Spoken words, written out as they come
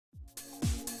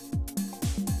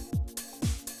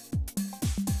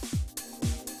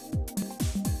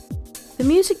The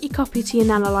music you copy to your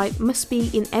nanoLite must be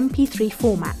in Mp3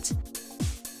 format.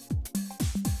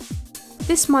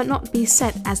 This might not be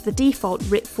set as the default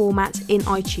RIP format in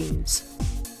iTunes.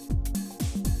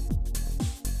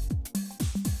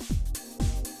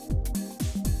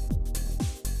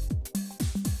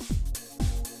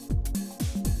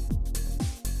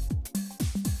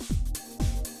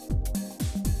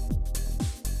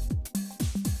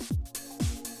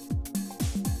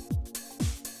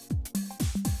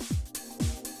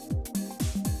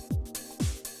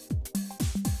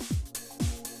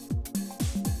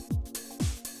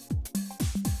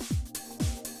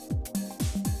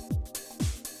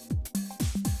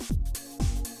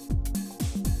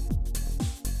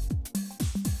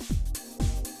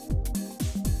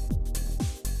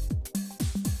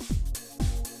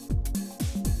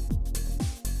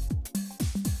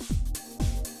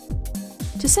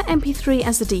 To set Mp3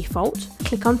 as the default,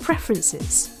 click on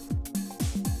Preferences.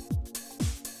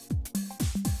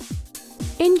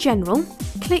 In General,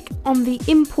 click on the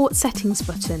Import Settings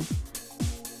button.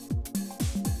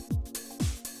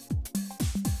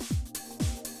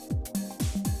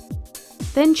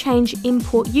 Then change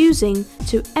Import Using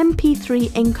to Mp3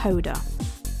 Encoder.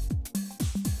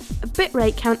 A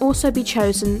bitrate can also be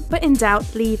chosen, but in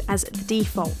doubt, leave as the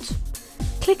default.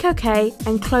 Click OK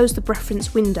and close the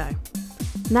preference window.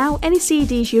 Now any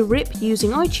CDs you rip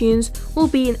using iTunes will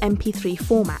be in Mp3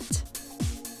 format.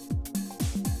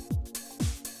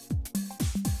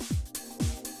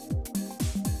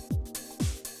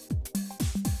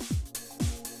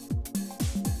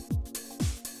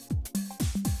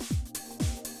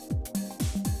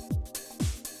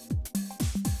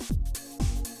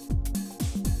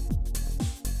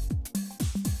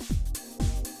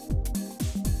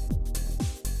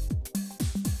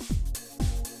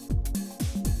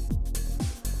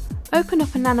 Open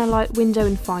up a nanoLite window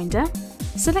in Finder,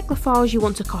 select the files you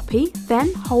want to copy,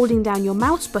 then, holding down your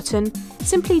mouse button,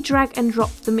 simply drag and drop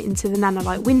them into the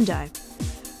nanoLite window.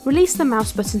 Release the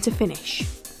mouse button to finish.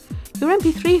 Your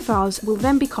Mp3 files will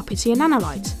then be copied to your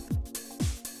nanoLite.